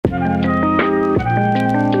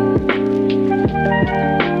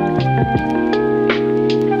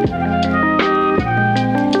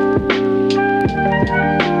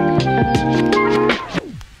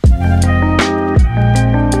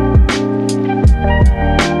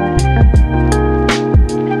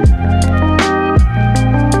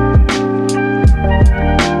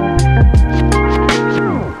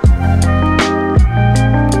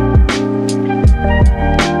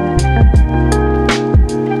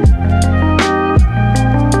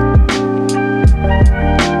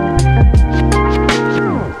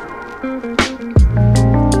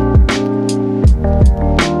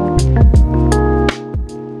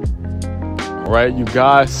right, you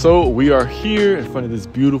guys, so we are here in front of this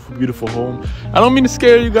beautiful home. I don't mean to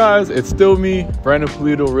scare you guys. It's still me, Branden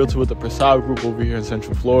Pulido, Realtor with the Resale group over here in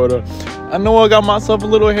Central Florida. I know I got myself a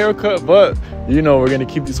little haircut, but you know, we're gonna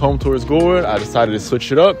keep these home tours going. I decided to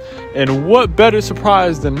switch it up, and what better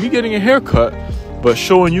surprise than me getting a haircut but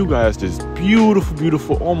showing you guys this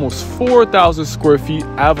beautiful almost 4,000 square feet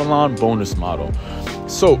Avalon bonus model.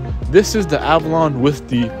 So this is the Avalon with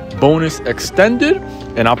the bonus extended,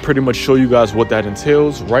 and I'll pretty much show you guys what that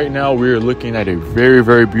entails. Right now we're looking at a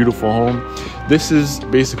very beautiful home. This is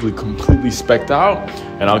basically completely spec'd out,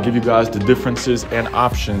 and I'll give you guys the differences and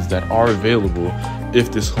options that are available if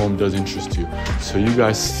this home does interest you. So you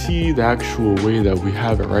guys see the actual way that we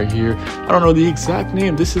have it right here. I don't know the exact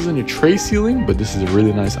name. This isn't a tray ceiling, but this is a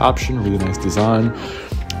really nice option, really nice design.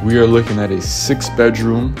 We are looking at a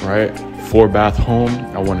 6-bedroom, right, 4-bath home.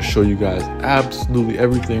 I want to show you guys absolutely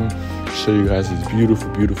everything. Show you guys this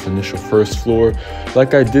beautiful initial first floor.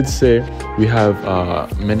 Like I did say, we have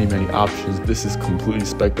many options. This is completely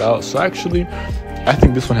spec'd out. So actually, I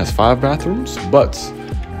think this one has 5 bathrooms, but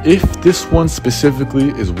if this one specifically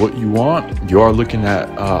is what you want, you are looking at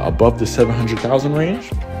above the 700,000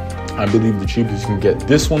 range. I believe the cheapest you can get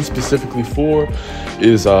this one specifically for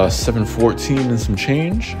is 714 and some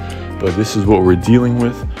change, but this is what we're dealing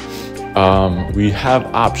with. We have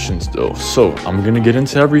options though, so I'm gonna get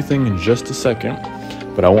into everything in just a second,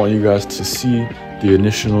 but I want you guys to see the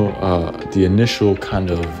initial kind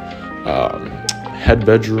of head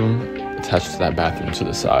bedroom attached to that bathroom to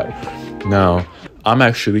the side. Now I'm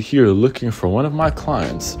actually here looking for one of my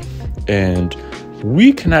clients, and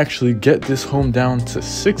we can actually get this home down to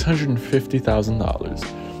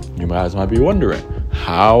 $650,000. You guys might be wondering,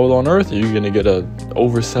 how on earth are you gonna get a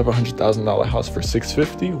over $700,000 house for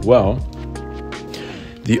 $650,000? Well,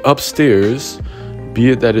 the upstairs,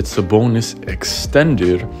 be it that it's a bonus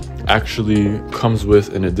extended, actually comes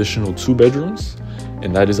with an additional 2 bedrooms,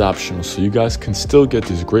 and that is optional. So you guys can still get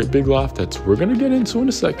this great big loft that we're gonna get into in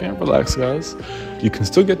a second. Relax, guys. You can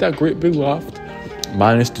still get that great big loft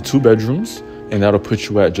minus the 2 bedrooms, and that'll put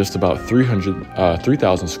you at just about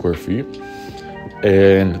 3,000 square feet.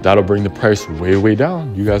 And that'll bring the price way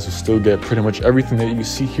down. You guys will still get pretty much everything that you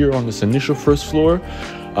see here on this initial first floor.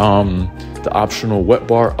 The optional wet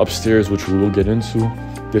bar upstairs, which we will get into.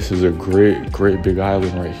 This is a great big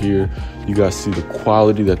island right here. You guys see the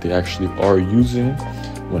quality that they actually are using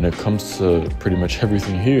when it comes to pretty much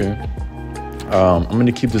everything here. I'm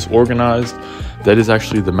gonna keep this organized. That is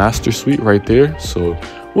actually the master suite right there. So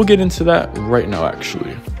we'll get into that right now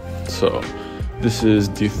actually. So this is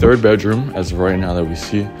the 3rd bedroom as of right now that we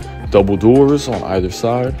see. Double doors on either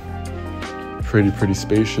side. Pretty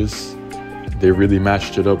spacious. They really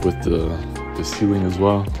matched it up with the ceiling as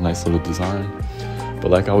well. Nice little design. But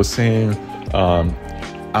like I was saying,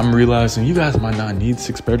 I'm realizing you guys might not need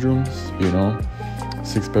 6 bedrooms, you know.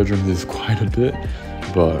 6 bedrooms is quite a bit.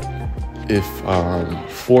 But if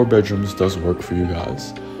 4 bedrooms does work for you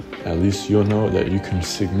guys, at least you'll know that you can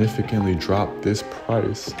significantly drop this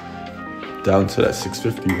price down to that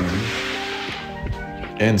 650 range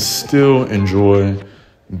and still enjoy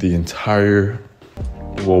the entire,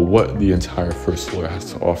 well, what the entire first floor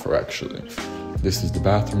has to offer actually. This is the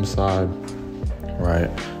bathroom side, right?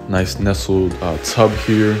 Nice nestled tub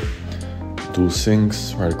here, dual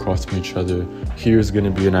sinks right across from each other. Here's gonna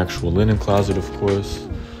be an actual linen closet, of course.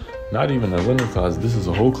 Not even a linen closet, this is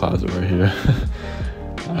a whole closet right here.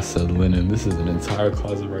 I said linen, this is an entire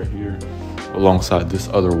closet right here alongside this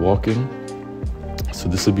other walk-in. So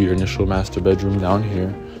this will be your initial master bedroom down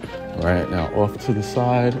here. Right now off to the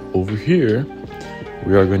side over here,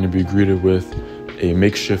 we are going to be greeted with a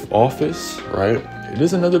makeshift office, right? It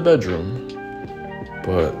is another bedroom,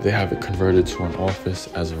 but they have it converted to an office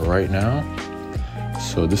as of right now.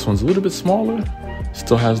 So this one's a little bit smaller,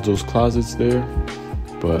 still has those closets there.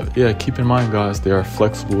 But yeah, keep in mind guys, they are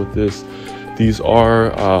flexible with this. These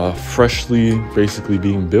are freshly basically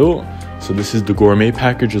being built. So this is the gourmet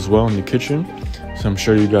package as well in the kitchen. So I'm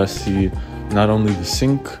sure you guys see not only the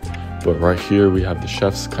sink, but right here we have the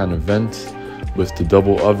chef's kind of vent with the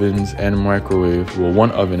double ovens and microwave. Well,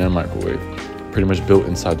 1 oven and microwave pretty much built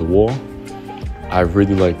inside the wall. I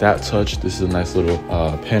really like that touch. This is a nice little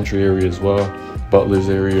pantry area as well, butler's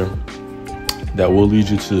area that will lead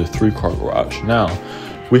you to the 3-car garage. Now,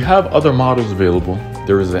 we have other models available.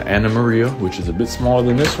 There is an Anna Maria, which is a bit smaller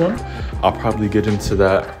than this one. I'll probably get into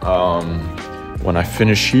that when I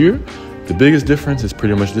finish here. The biggest difference is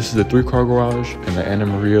pretty much this is a 3-car garage and the Anna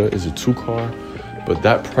Maria is a 2-car, but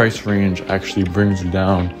that price range actually brings you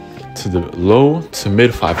down to the low to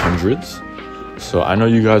mid 500s. So I know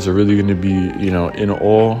you guys are really going to be, you know, in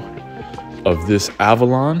awe of this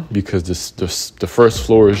Avalon, because the first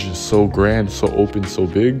floor is just so grand, so open, so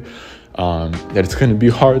big, that it's going to be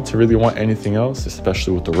hard to really want anything else,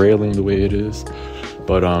 especially with the railing the way it is.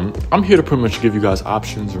 But I'm here to pretty much give you guys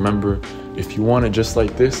options. Remember, if you want it just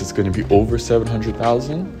like this, it's going to be over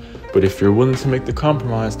 $700,000. But if you're willing to make the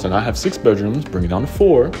compromise to not have 6 bedrooms, bring it down to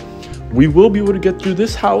 4, we will be able to get through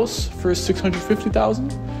this house for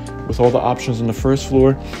 $650,000 with all the options on the first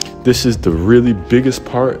floor. This is the really biggest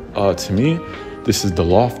part to me. This is the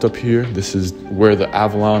loft up here. This is where the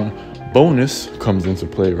Avalon bonus comes into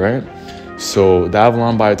play, right? So the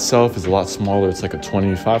Avalon by itself is a lot smaller. It's like a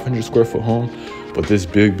 2,500 square foot home. But this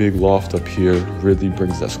big loft up here really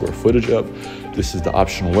brings that square footage up. This is the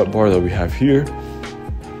optional wet bar that we have here.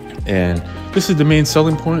 And this is the main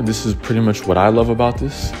selling point. This is pretty much what I love about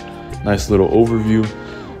this. Nice little overview.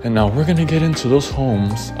 And now we're gonna get into those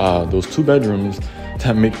homes, those 2 bedrooms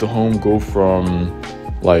that make the home go from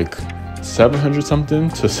like 700 something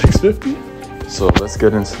to 650. So let's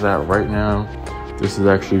get into that right now. This is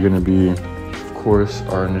actually gonna be, of course,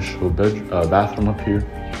 our initial bathroom up here.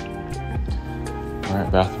 All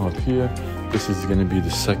right, bathroom up here. This is gonna be the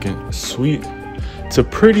second suite. It's a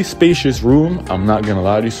pretty spacious room, I'm not gonna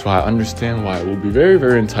lie to you, so I understand why it will be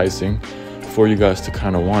very enticing for you guys to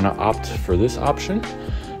kind of want to opt for this option.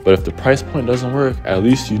 But if the price point doesn't work, at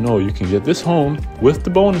least you know you can get this home with the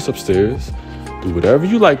bonus upstairs, do whatever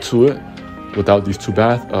you like to it without these 2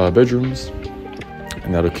 bedrooms,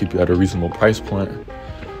 and that'll keep you at a reasonable price point.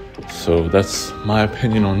 So that's my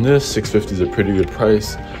opinion on this. $650 is a pretty good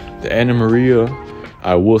price. The Anna Maria,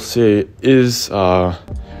 I will say, is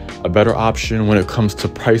a better option when it comes to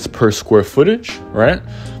price per square footage, right?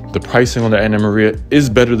 The pricing on the Anna Maria is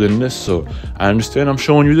better than this. So I understand I'm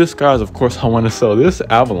showing you this, guys. Of course, I want to sell this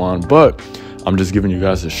Avalon, but I'm just giving you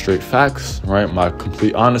guys the straight facts, right? My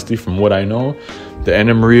complete honesty from what I know. The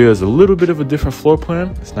Anna Maria is a little bit of a different floor plan.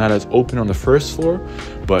 It's not as open on the first floor,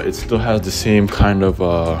 but it still has the same kind of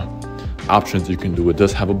options you can do. It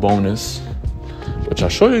does have a bonus, which I'll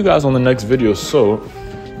show you guys on the next video. So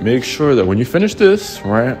make sure that when you finish this,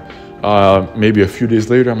 right, maybe a few days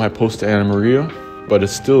later, I might post the Anna Maria, but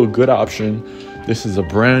it's still a good option. This is a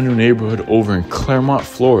brand new neighborhood over in Clermont,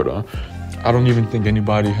 Florida. I don't even think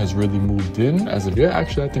anybody has really moved in as of yet.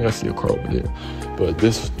 Actually, I think I see a car over there. But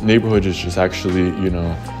this neighborhood is just actually,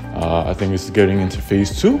 I think it's getting into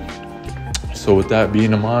phase 2. So with that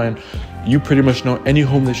being in mind, you pretty much know any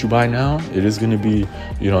home that you buy now, it is going to be,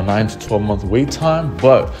 9 to 12 month wait time,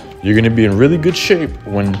 but you're going to be in really good shape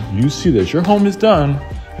when you see that your home is done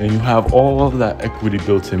and you have all of that equity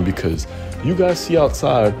built in, because you guys see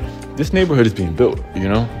outside, this neighborhood is being built.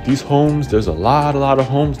 These homes, there's a lot of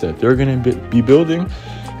homes that they're going to be building,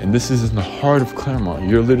 and this is in the heart of Clermont.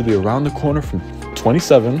 You're literally around the corner from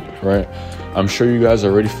 27, right? I'm sure you guys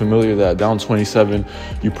are already familiar that down 27,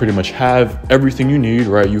 you pretty much have everything you need,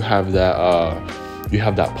 right? You have that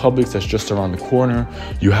Publix that's just around the corner.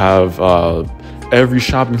 You have every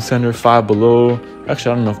shopping center, Five Below.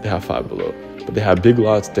 Actually, I don't know if they have Five Below, but they have Big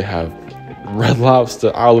Lots. They have Red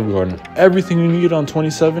Lobster, Olive Garden. Everything you need on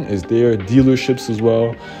 27 is there. Dealerships as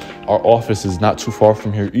well. Our office is not too far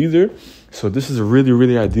from here either. So this is a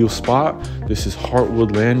really ideal spot. This is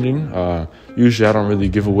Heartwood Landing. Usually I don't really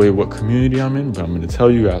give away what community I'm in, but I'm going to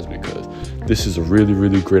tell you guys because this is a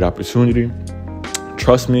really great opportunity.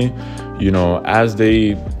 Trust me, as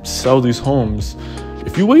they sell these homes,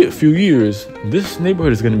 if you wait a few years, this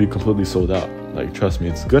neighborhood is going to be completely sold out. Like, trust me,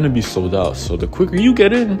 it's going to be sold out. So the quicker you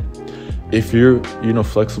get in, if you're,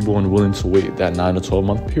 flexible and willing to wait that 9 to 12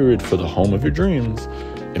 month period for the home of your dreams,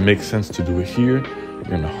 it makes sense to do it here.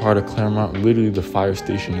 You're in the heart of Clermont. Literally, the fire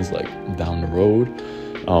station is like down the road.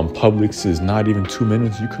 Publix is not even 2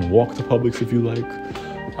 minutes. You can walk to Publix if you like.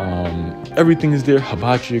 Everything is there.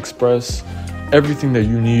 Hibachi Express, everything that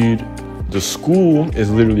you need. The school is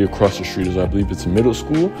literally across the street. I believe it's a middle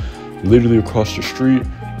school, literally across the street.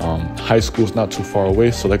 High school is not too far away.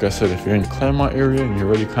 So like I said, if you're in the Clermont area and you're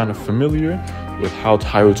already kind of familiar with how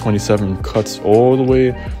Highway 27 cuts all the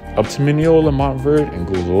way up to Mineola, Montverde, and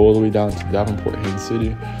goes all the way down to Davenport, Haines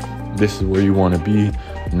City, this is where you want to be.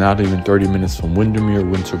 Not even 30 minutes from Windermere,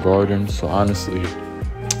 Winter Garden. So honestly,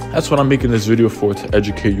 that's what I'm making this video for, to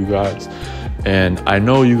educate you guys. And I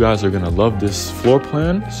know you guys are going to love this floor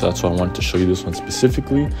plan, so that's why I wanted to show you this one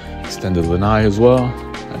specifically. Extended lanai as well.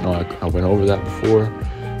 I know I went over that before,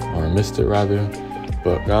 or I missed it rather.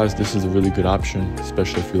 But guys, this is a really good option,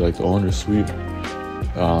 especially if you like the owner suite.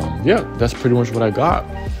 Yeah, that's pretty much what I got.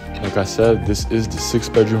 Like I said, this is the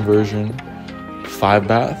 6-bedroom version, 5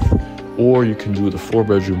 bath, or you can do the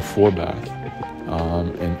 4-bedroom, 4 bath.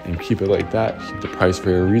 and keep it like that. Keep the price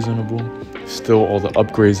very reasonable. Still, all the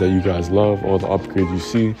upgrades that you guys love, all the upgrades you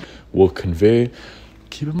see will convey.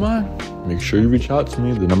 Keep in mind, make sure you reach out to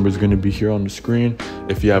me. The number is going to be here on the screen.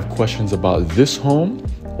 If you have questions about this home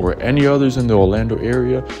or any others in the Orlando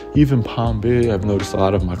area, even Palm Bay, I've noticed a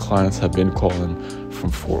lot of my clients have been calling from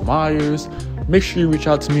Fort Myers. Make sure you reach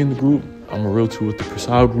out to me in the group. I'm a realtor with the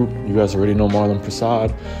Prasad group. You guys already know Marlon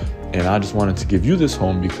Prasad. And I just wanted to give you this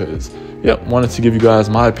home because, wanted to give you guys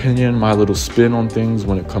my opinion, my little spin on things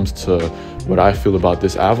when it comes to what I feel about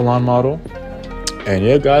this Avalon model. And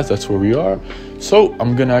yeah, guys, that's where we are. So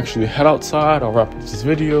I'm going to actually head outside. I'll wrap up this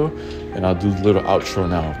video and I'll do the little outro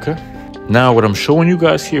now, okay? Now, what I'm showing you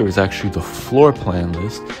guys here is actually the floor plan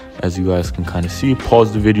list. As you guys can kind of see,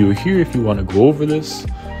 pause the video here if you want to go over this.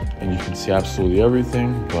 And you can see absolutely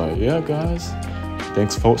everything. But yeah, guys,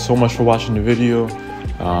 thanks so much for watching the video.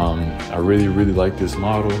 I really like this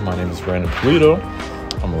model. My name is Branden Pulido.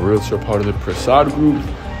 I'm a realtor, part of the Prasad group.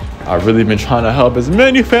 I've really been trying to help as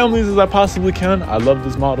many families as I possibly can. I love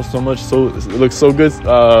this model so much. So it looks so good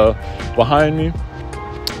behind me.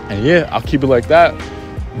 And yeah, I'll keep it like that.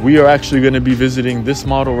 We are actually going to be visiting this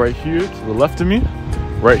model right here to the left of me.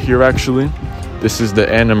 Right here, actually. This is the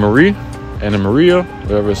Anna Maria,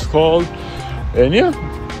 whatever it's called. And yeah,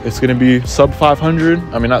 it's going to be sub 500.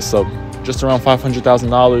 I mean, not sub, just around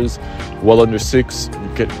 $500,000, well under 6.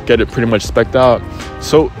 Get it pretty much spec'd out.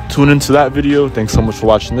 So tune into that video. Thanks so much for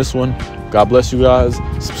watching this one. God bless you guys.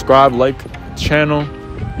 Subscribe, like the channel.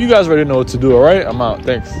 You guys already know what to do. All right, I'm out.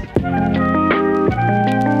 Thanks.